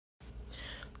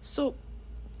So,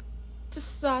 to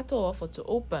start off or to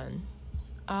open,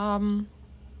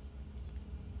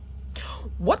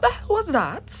 what the hell was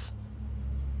that?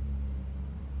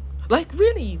 Like,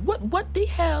 really, what the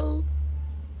hell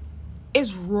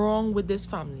is wrong with this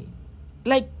family?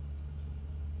 Like,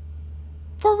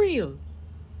 for real?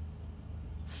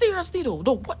 Seriously though,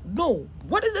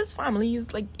 what is this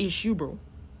family's like issue, bro?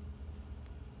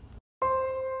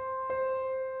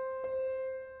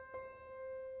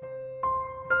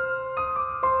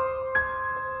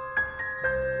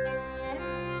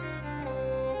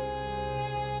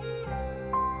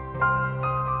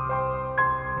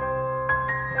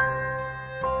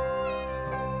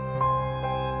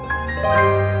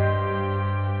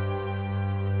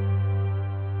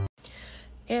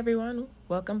 Hey everyone,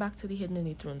 welcome back to the Hidden in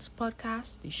the Thrones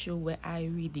podcast, the show where I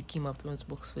read the Game of Thrones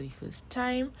books for the first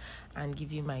time and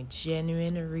give you my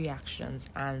genuine reactions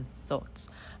and thoughts.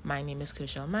 My name is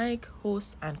Kershaw Mike,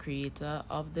 host and creator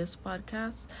of this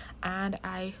podcast, and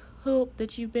I hope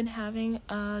that you've been having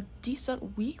a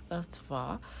decent week thus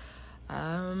far.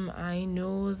 I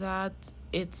know that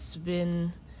it's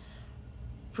been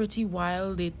pretty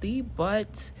wild lately,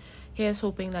 but here's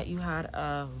hoping that you had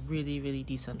a really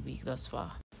decent week thus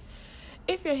far.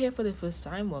 If you're here for the first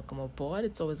time, welcome aboard.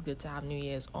 It's always good to have New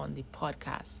Year's on the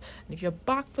podcast. And if you're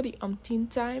back for the umpteenth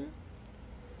time,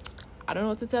 I don't know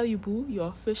what to tell you, boo. You're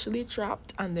officially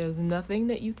trapped and there's nothing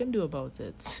that you can do about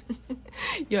it.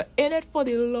 You're in it for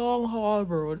the long haul,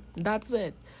 bro. That's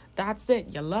it.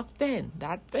 You're locked in.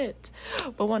 That's it.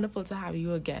 But wonderful to have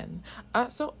you again.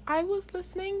 So I was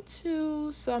listening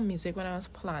to some music when I was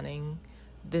planning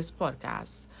this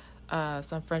podcast.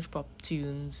 Some French pop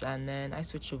tunes, and then I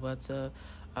switched over to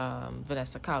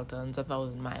Vanessa Carlton's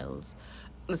 1,000 Miles.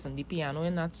 Listen, the piano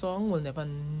in that song will never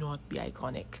not be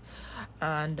iconic.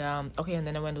 And and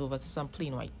then I went over to some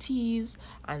Plain White Tees,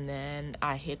 and then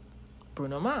I hit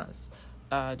Bruno Mars,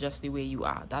 Just the Way You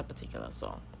Are, that particular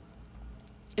song.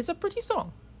 It's a pretty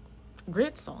song,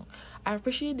 great song. I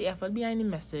appreciate the effort behind the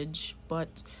message,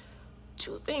 but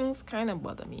two things kind of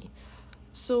bother me.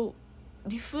 So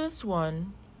the first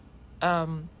one,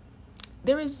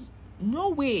 there is no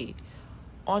way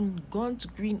on God's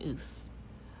green earth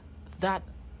that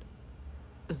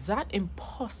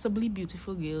impossibly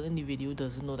beautiful girl in the video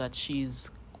doesn't know that she's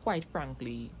quite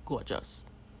frankly gorgeous.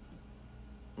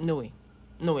 No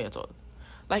way at all.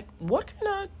 Like, what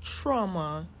kind of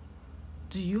trauma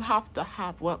do you have to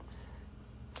have? Well,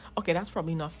 okay, that's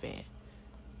probably not fair.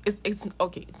 It's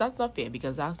okay, that's not fair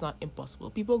because that's not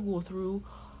impossible. People go through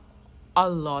a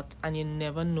lot and you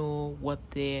never know what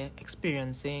they're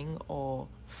experiencing or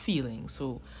feeling,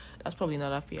 so that's probably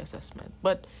not a fair assessment.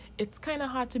 But it's kind of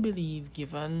hard to believe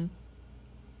given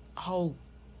how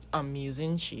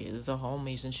amazing she is or how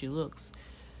amazing she looks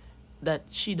that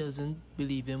she doesn't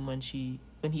believe him when he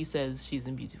says she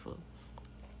isn't beautiful.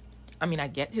 I mean, I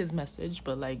get his message,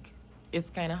 but like, it's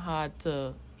kind of hard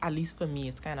to, at least for me,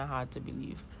 it's kind of hard to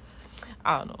believe.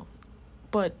 I don't know.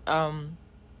 But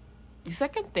the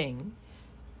second thing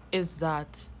is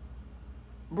that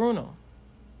Bruno,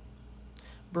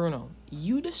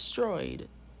 you destroyed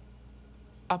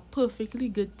a perfectly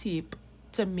good tape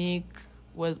to make,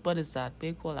 what is that?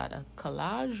 They call that a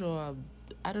collage or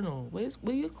I don't know. What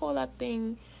do you call that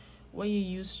thing where you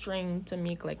use string to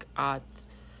make like art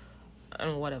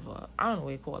and whatever? I don't know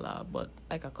what you call that, but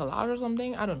like a collage or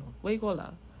something? I don't know. What do you call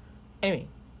that? Anyway,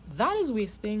 that is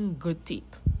wasting good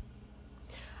tape.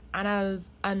 And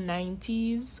as a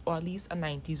 90s, or at least a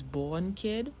 90s born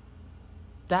kid,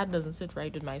 that doesn't sit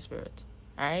right with my spirit.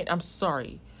 Alright? I'm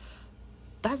sorry.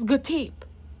 That's good tape.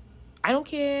 I don't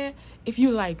care if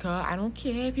you like her. I don't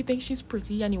care if you think she's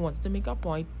pretty and you want to make a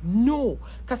point. No.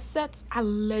 Cassettes are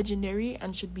legendary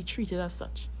and should be treated as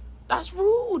such. That's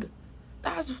rude.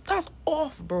 That's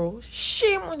off, bro.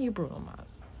 Shame on you, Bruno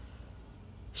Mars.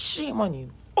 Shame on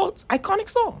you. Oh, it's an iconic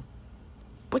song.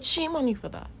 But shame on you for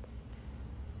that.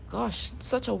 Gosh,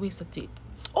 such a waste of tape.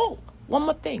 Oh, one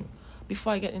more thing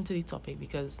before I get into the topic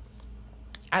because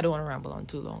I don't want to ramble on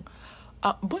too long.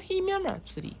 Bohemian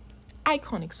Rhapsody,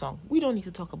 iconic song. We don't need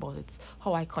to talk about it,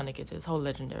 how iconic it is, how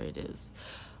legendary it is.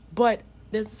 But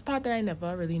there's this part that I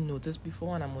never really noticed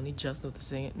before and I'm only just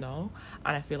noticing it now.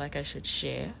 And I feel like I should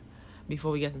share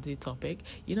before we get into the topic.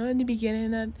 You know, in the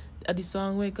beginning of the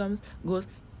song where it goes,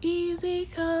 easy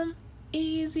come,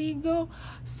 easy go.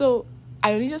 So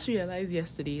I only just realized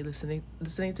yesterday, listening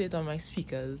to it on my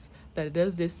speakers, that it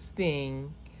does this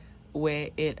thing where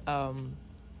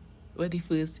where the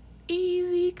first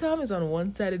easy come is on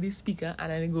one side of the speaker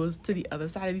and then it goes to the other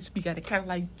side of the speaker and it kind of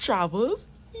like travels.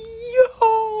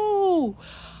 Yo!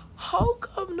 How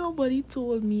come nobody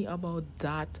told me about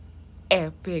that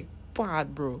epic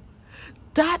part, bro.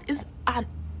 That is a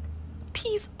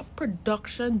piece of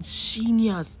production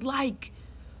genius. Like,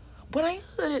 when I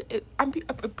heard it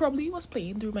probably was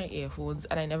playing through my earphones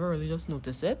and I never really just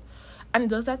noticed it. And it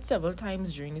does that several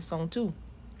times during the song too.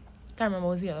 Can't remember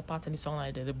what was the other part of the song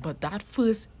I did it, but that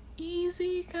first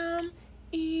easy come,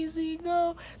 easy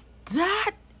go,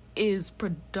 that is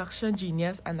production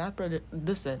genius. And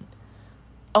listen,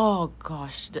 oh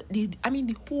gosh,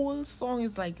 the whole song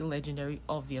is like legendary,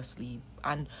 obviously,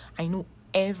 and I know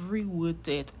every word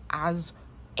to it, as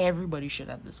everybody should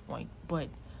at this point. But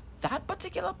that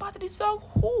particular part of the song,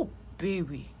 oh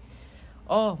baby,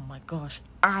 oh my gosh,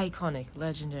 iconic,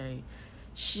 legendary.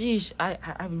 Sheesh, I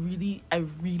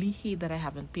really hate that I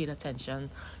haven't paid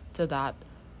attention to that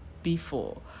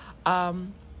before. But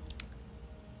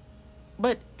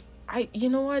you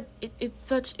know what? It's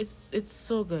so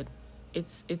good.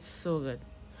 It's so good.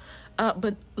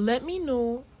 But let me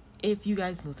know if you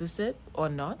guys notice it or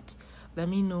not. Let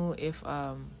me know if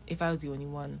I was the only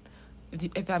one,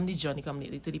 if I'm the Johnny come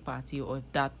lately to the party, or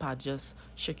if that part just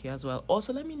shook you as well.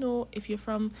 Also, let me know if you're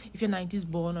 90s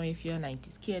born, or if you're a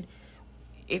 90s kid,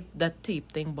 if that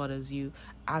tape thing bothers you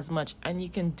as much. And you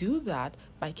can do that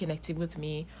by connecting with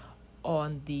me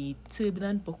on the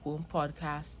Turbulent Bookworm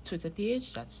Podcast Twitter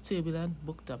page. That's Turbulent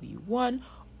Book W1.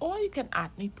 Or you can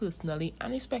at me personally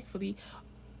and respectfully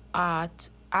at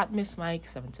Miss Mike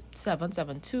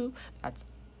 772. That's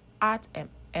at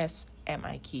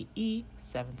MSMIKE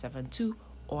 772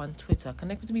 on Twitter.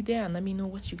 Connect with me there and let me know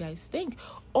what you guys think.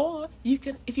 Or you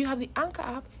can, if you have the Anchor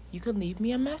app, you can leave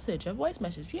me a voice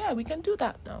message. Yeah, we can do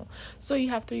that now. So you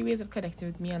have 3 ways of connecting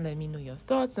with me and let me know your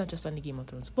thoughts, not just on the Game of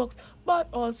Thrones books, but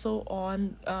also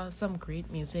on some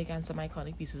great music and some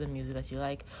iconic pieces of music that you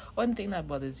like, or anything that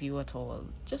bothers you at all.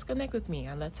 Just connect with me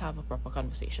and let's have a proper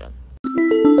conversation.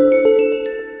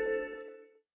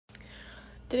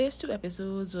 Today's 2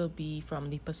 episodes will be from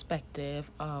the perspective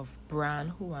of Bran,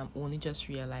 who I'm only just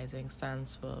realizing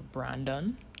stands for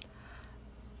Brandon.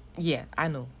 Yeah, I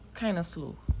know, kind of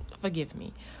slow. Forgive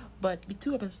me. But the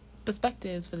 2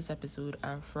 perspectives for this episode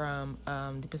are from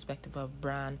the perspective of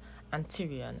Bran and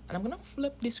Tyrion. And I'm going to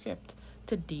flip the script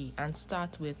today and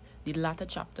start with the latter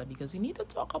chapter, because we need to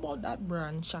talk about that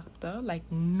Bran chapter like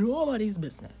nobody's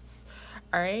business.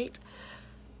 Alright?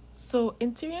 So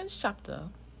in Tyrion's chapter,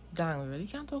 dang, we really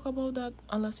can't talk about that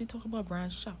unless we talk about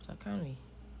Bran's chapter, can we?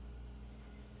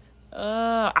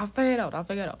 I'll figure it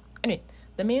out. Anyway,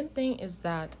 the main thing is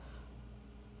that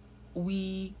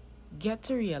we get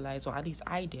to realize, or at least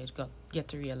I did get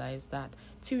to realize, that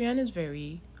Tyrion is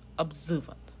very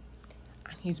observant,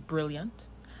 and he's brilliant,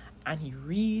 and he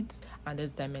reads, and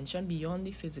there's dimension beyond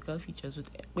the physical features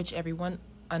which everyone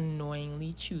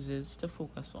annoyingly chooses to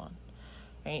focus on.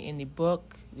 Right? In the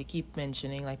book, they keep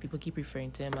mentioning, like, people keep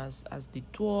referring to him as the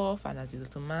dwarf and as the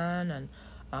little man,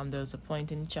 and there was a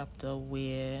point in the chapter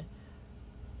where,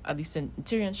 at least in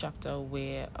Tyrion's chapter,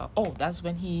 where that's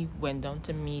when he went down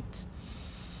to meet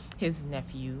his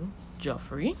nephew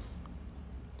Joffrey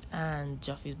and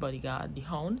Joffrey's bodyguard, the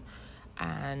Hound,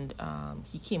 and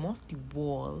he came off the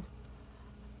wall,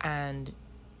 and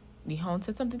the Hound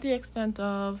said something to the extent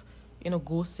of,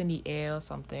 ghosts in the air or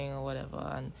something or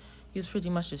whatever, and he was pretty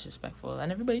much disrespectful,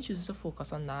 and everybody chooses to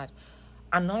focus on that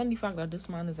and not on the fact that this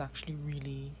man is actually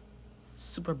really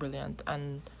super brilliant.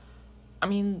 And I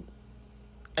mean,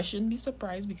 I shouldn't be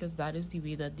surprised, because that is the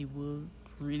way that the world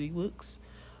really works.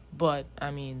 But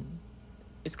I mean,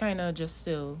 it's kind of just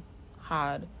still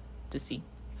hard to see.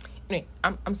 Anyway,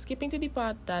 I'm skipping to the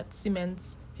part that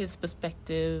cements his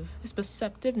perspective, his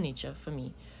perceptive nature for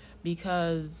me,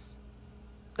 because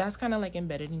that's kind of like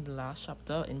embedded in the last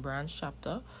chapter, in Bran's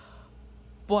chapter.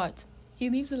 But he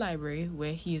leaves the library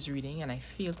where he is reading, and I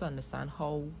fail to understand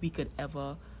how we could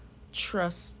ever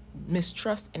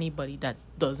mistrust anybody that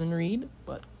doesn't read.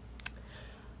 But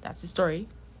that's the story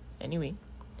anyway.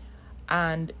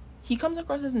 And he comes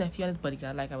across his nephew and his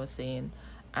bodyguard, like I was saying,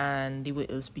 and they were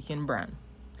ill-speaking Bran.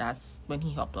 That's when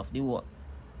he hopped off the wall.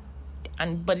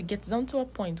 But it gets down to a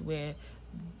point where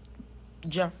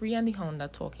Joffrey and the Hound are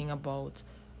talking about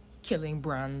killing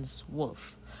Bran's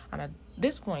wolf. And at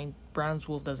this point, Bran's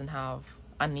wolf doesn't have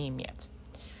a name yet.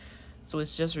 So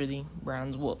it's just really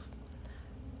Bran's wolf.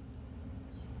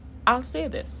 I'll say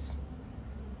this.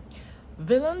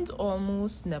 Villains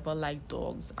almost never like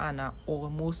dogs and are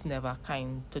almost never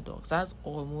kind to dogs. That's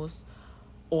almost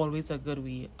always a good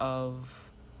way of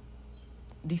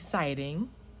deciding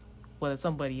whether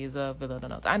somebody is a villain or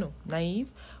not. I know,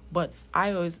 naive, but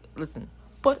I always, listen,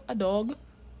 put a dog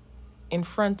in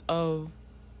front of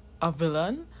a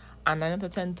villain, and 9 out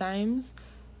of 10 times,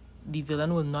 the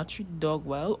villain will not treat the dog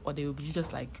well, or they will be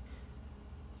just like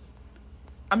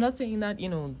I'm not saying that,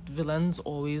 villains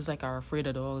always like are afraid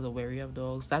of dogs or wary of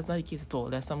dogs. That's not the case at all.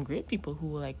 There's some great people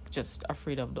who are like just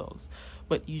afraid of dogs.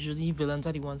 But usually villains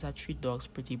are the ones that treat dogs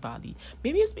pretty badly.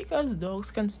 Maybe it's because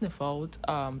dogs can sniff out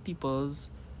people's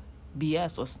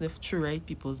BS or sniff through right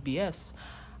people's BS.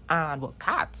 And well,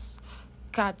 cats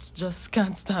just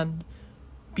can't stand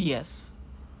BS,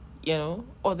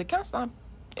 or they can't stand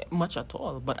much at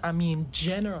all. But I mean,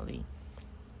 generally,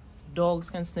 dogs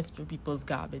can sniff through people's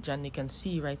garbage and they can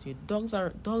see right through it. Dogs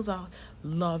are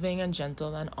loving and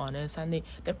gentle and honest, and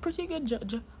they're pretty good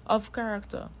judge of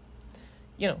character,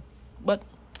 But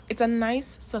it's a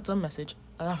nice subtle message.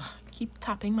 Ugh, keep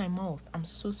tapping my mouth. I'm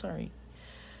so sorry.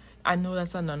 I know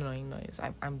that's an annoying noise.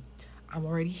 I'm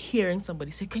already hearing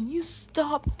somebody say, "Can you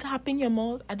stop tapping your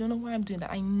mouth?" I don't know why I'm doing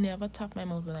that. I never tap my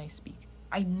mouth when I speak.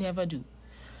 I never do.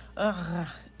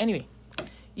 Anyway.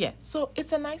 Yeah, so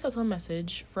it's a nice subtle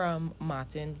message from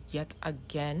Martin yet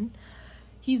again.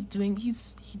 He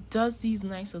does these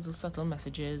nice little subtle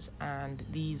messages and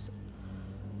these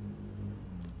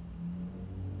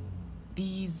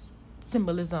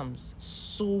symbolisms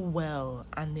so well,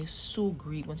 and they're so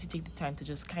great once you take the time to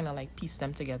just kind of like piece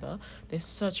them together. They're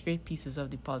such great pieces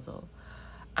of the puzzle.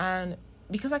 And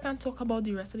because I can't talk about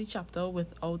the rest of the chapter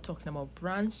without talking about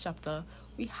Bran's chapter,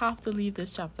 we have to leave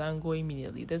this chapter and go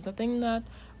immediately. There's nothing that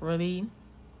really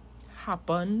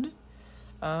happened.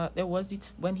 There was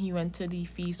it when he went to the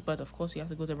feast, but of course we have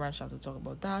to go to Bran's chapter to talk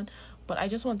about that. But I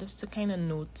just want us to kind of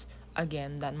note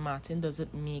again that Martin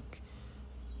doesn't make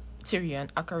Tyrion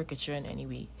a caricature in any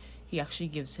way. He actually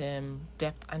gives him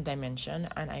depth and dimension,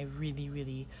 and I really,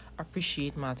 really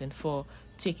appreciate Martin for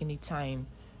taking the time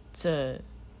to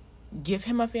give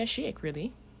him a fair shake,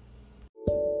 really.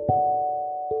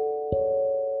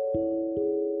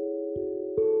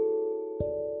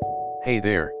 Hey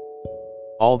there.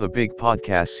 All the big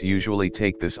podcasts usually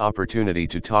take this opportunity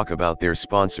to talk about their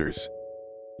sponsors.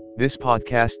 This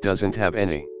podcast doesn't have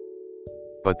any.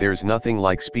 But there's nothing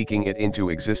like speaking it into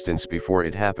existence before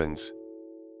it happens.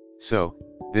 So,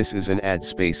 this is an ad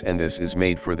space, and this is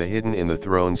made for the Hidden in the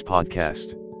Thrones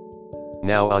podcast.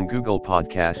 Now on Google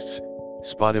Podcasts,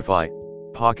 Spotify,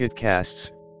 Pocket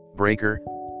Casts, Breaker,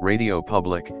 Radio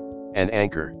Public, and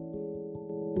Anchor.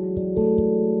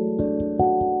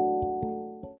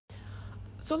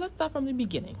 So let's start from the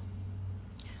beginning.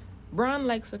 Bran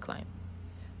likes to climb.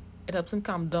 It helps him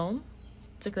calm down,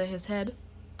 tickle his head,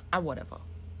 and whatever.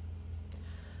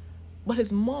 But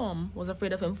his mom was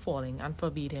afraid of him falling and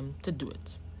forbade him to do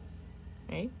it.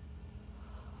 Right?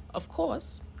 Of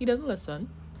course, he doesn't listen.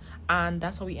 And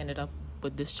that's how we ended up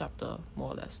with this chapter,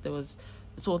 more or less. There was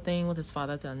this whole thing with his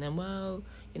father telling him, well,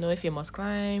 if you must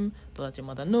climb, don't let your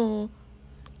mother know.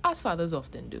 As fathers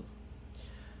often do.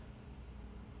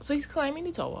 So he's climbing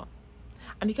the tower.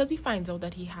 And because he finds out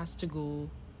that he has to go,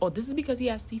 this is because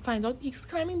he finds out he's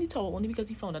climbing the tower only because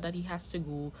he found out that he has to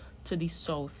go to the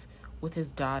south with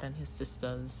his dad and his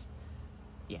sisters.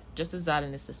 Yeah, just his dad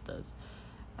and his sisters.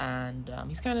 And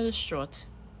he's kind of distraught.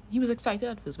 He was excited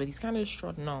at first, but he's kind of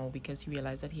distraught now because he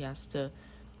realized that he has to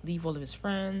leave all of his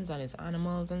friends and his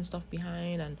animals and stuff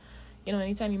behind. And,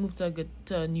 anytime you move to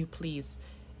a new place,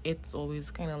 it's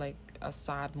always kind of like a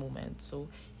sad moment. So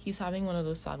he's having one of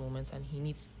those sad moments and he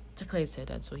needs to clear his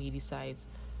head, and so he decides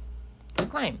to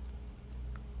climb.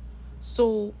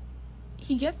 So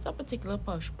he gets a particular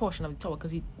portion of the tower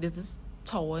because there's this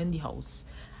tower in the house,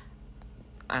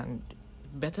 and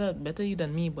better you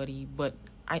than me, buddy. But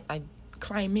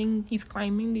he's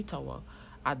climbing the tower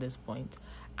at this point,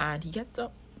 and he gets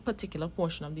a particular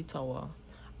portion of the tower.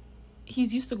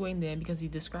 He's used to going there because he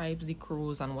describes the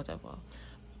crows and whatever.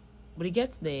 But he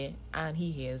gets there and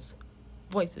he hears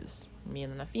voices, male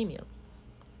and a female.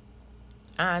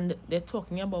 And they're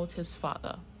talking about his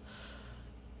father.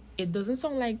 It doesn't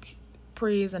sound like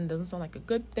praise and doesn't sound like a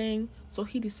good thing, so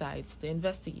he decides to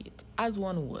investigate, as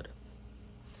one would.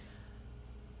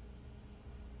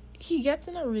 He gets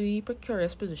in a really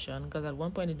precarious position because at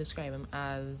one point they describe him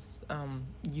as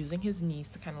using his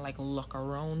knees to kind of like look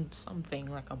around something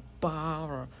like a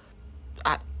bar or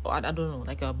I don't know,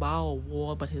 like a bar or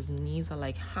wall, but his knees are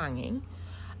like hanging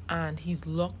and he's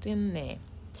locked in there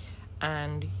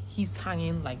and he's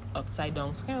hanging like upside down.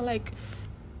 It's kind of like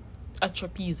a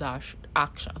trapeze artist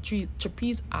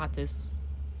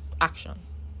action.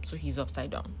 So he's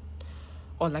upside down,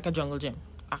 or like a jungle gym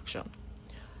action.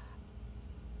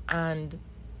 And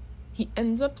he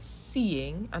ends up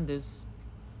seeing, and there's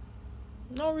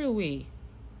no real way,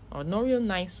 or no real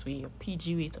nice way, or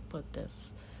PG way to put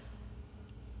this,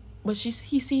 but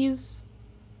he sees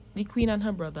the queen and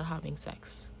her brother having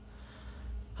sex.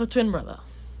 Her twin brother,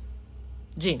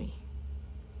 Jamie,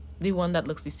 the one that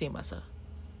looks the same as her.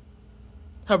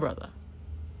 her brother,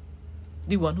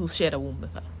 the one who shared a womb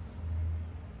with her,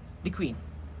 the queen,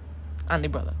 and the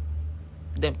brother,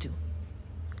 them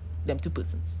two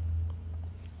persons.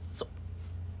 So,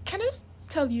 can I just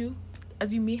tell you,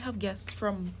 as you may have guessed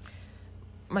from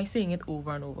my saying it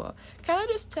over and over, can I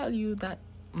just tell you that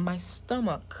my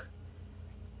stomach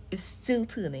is still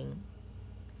turning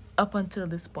up until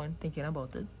this point thinking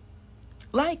about it?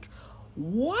 Like,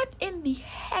 what in the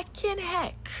heck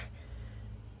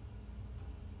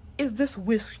is this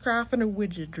witchcraft and a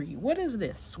wizardry? What is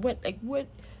this? What?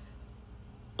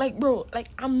 Like, bro, like,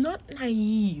 I'm not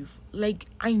naive. Like,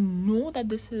 I know that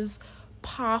this is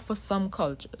par for some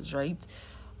cultures, right?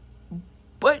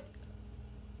 But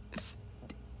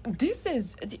this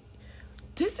is a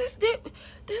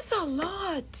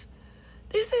lot.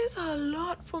 This is a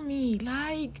lot for me.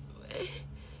 Like,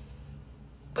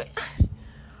 but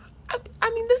I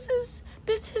mean, this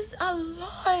is a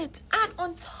lot. And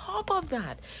on top of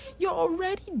that, you're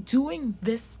already doing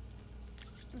this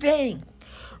thing,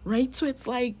 right? So it's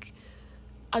like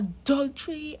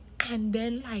adultery and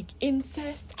then like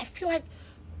incest.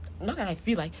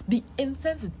 The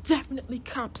incest definitely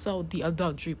caps out the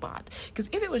adultery part. Because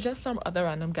if it was just some other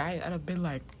random guy, I'd have been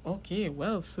like, okay,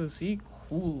 well, Cersei,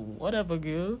 cool, whatever,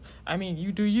 girl. I mean,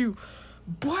 you do you.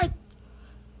 But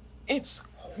it's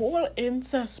whole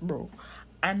incest, bro.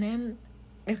 And then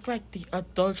it's like the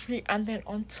adultery. And then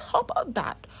on top of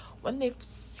that, when they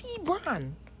see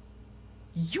Bran,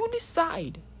 you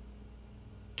decide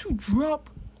to drop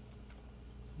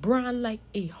Bran like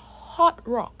a hot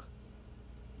rock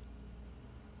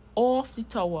off the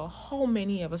tower. How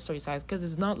many ever story sides? Because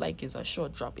it's not like it's a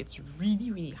short drop. It's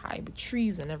really, really high with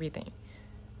trees and everything.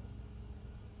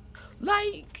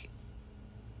 Like,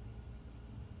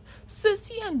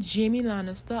 Cersei and Jamie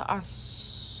Lannister are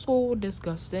so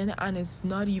disgusting, and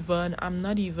I'm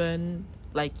not even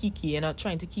like kiki and not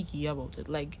trying to kiki about it.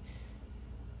 Like,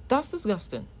 that's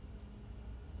disgusting.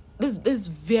 There's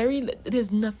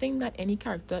nothing that any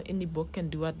character in the book can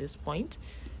do at this point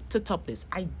to top this.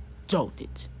 I doubt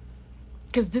it.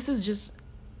 Because this is just,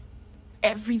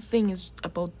 everything is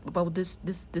about this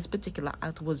particular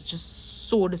act was just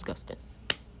so disgusting.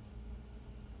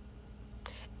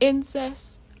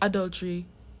 Incest, adultery,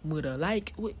 murder.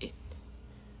 Like,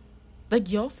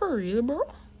 y'all for real, bro?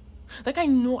 Like, I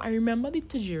remember the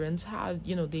Tyrions had,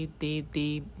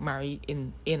 they married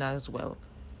in as well.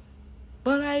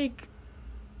 But like,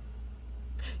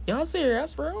 y'all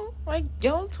serious, bro? Like,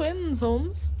 y'all twins,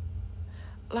 Holmes?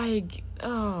 Like,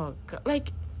 oh God.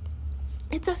 Like,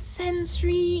 it's a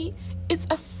sensory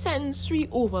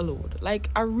overload. Like,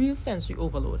 a real sensory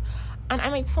overload. And I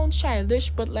might sound childish,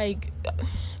 but like,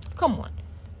 come on.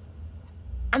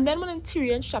 And then when in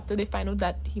Tyrion's chapter they find out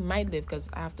that he might live, because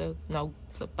I have to now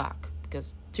flip back,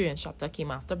 because Tyrion's chapter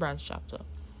came after Bran's chapter.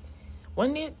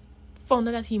 When they found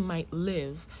out that he might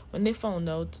live, when they found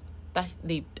out that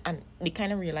they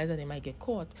kind of realized that they might get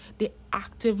caught, they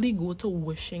actively go to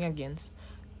wishing against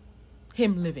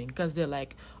him living, because they're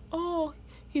like, oh,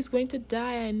 he's going to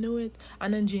die, I know it.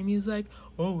 And then Jamie's like,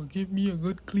 oh, give me a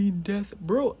good clean death.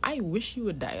 Bro, I wish you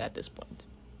would die at this point.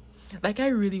 Like, I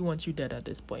really want you dead at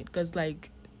this point, because like,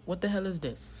 what the hell is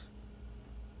this?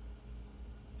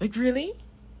 Like, really?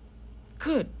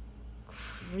 Good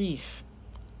grief.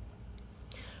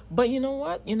 But you know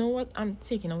what I'm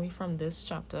taking away from this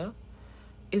chapter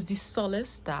is the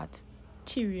solace that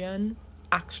Tyrion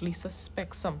actually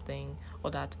suspects something,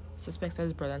 or that suspects that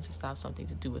his brother and sister have something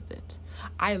to do with it.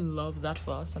 I love that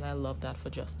for us, and I love that for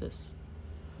justice.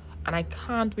 And I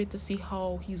can't wait to see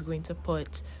how he's going to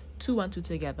put 2 and 2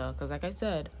 together, because like I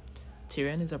said,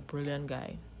 Tyrion is a brilliant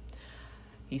guy.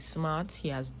 He's smart, he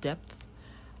has depth,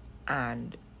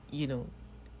 and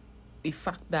the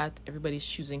fact that everybody's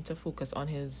choosing to focus on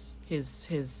his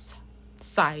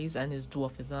size and his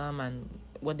dwarfism and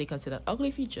what they consider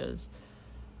ugly features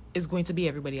is going to be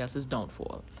everybody else's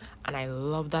downfall. And I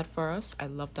love that for us. I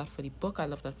love that for the book. I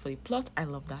love that for the plot. I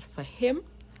love that for him.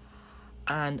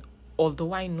 And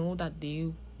although I know that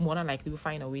they more than likely will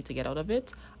find a way to get out of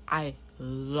it, I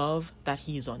love that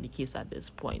he's on the case at this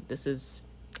point.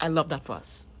 I love that for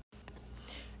us.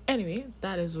 Anyway,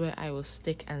 that is where I will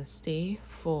stick and stay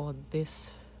for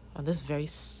this, on this very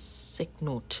sick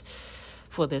note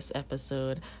for this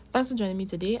episode. Thanks for joining me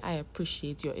today. I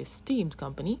appreciate your esteemed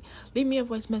company. Leave me a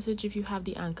voice message if you have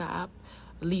the Anchor app.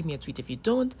 Leave me a tweet if you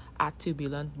don't, at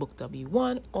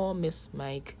TurbulentBookW1 or Miss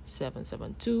Mike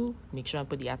 772. Make sure and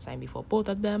put the @ before both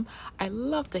of them. I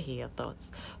love to hear your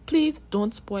thoughts. Please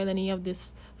don't spoil any of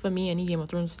this for me, any Game of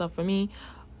Thrones stuff for me.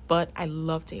 But I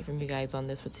love to hear from you guys on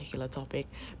this particular topic.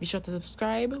 Be sure to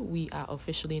subscribe. We are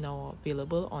officially now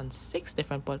available on 6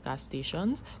 different podcast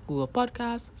stations: Google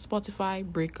Podcasts, Spotify,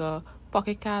 Breaker,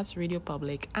 Pocket Casts, Radio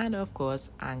Public, and of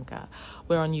course Anchor.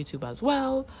 We're on YouTube as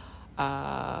well.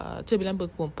 Turbulent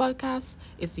Bookworm Podcast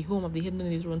is the home of the Hidden in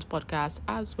These Ruins podcast,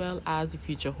 as well as the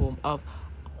future home of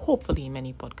hopefully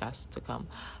many podcasts to come.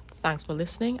 Thanks for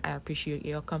listening. I appreciate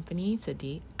your company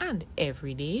today and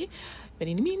every day. But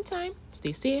in the meantime,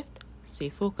 stay safe, stay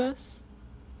focused.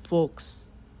 Folks,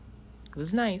 it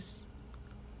was nice,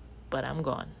 but I'm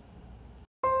gone.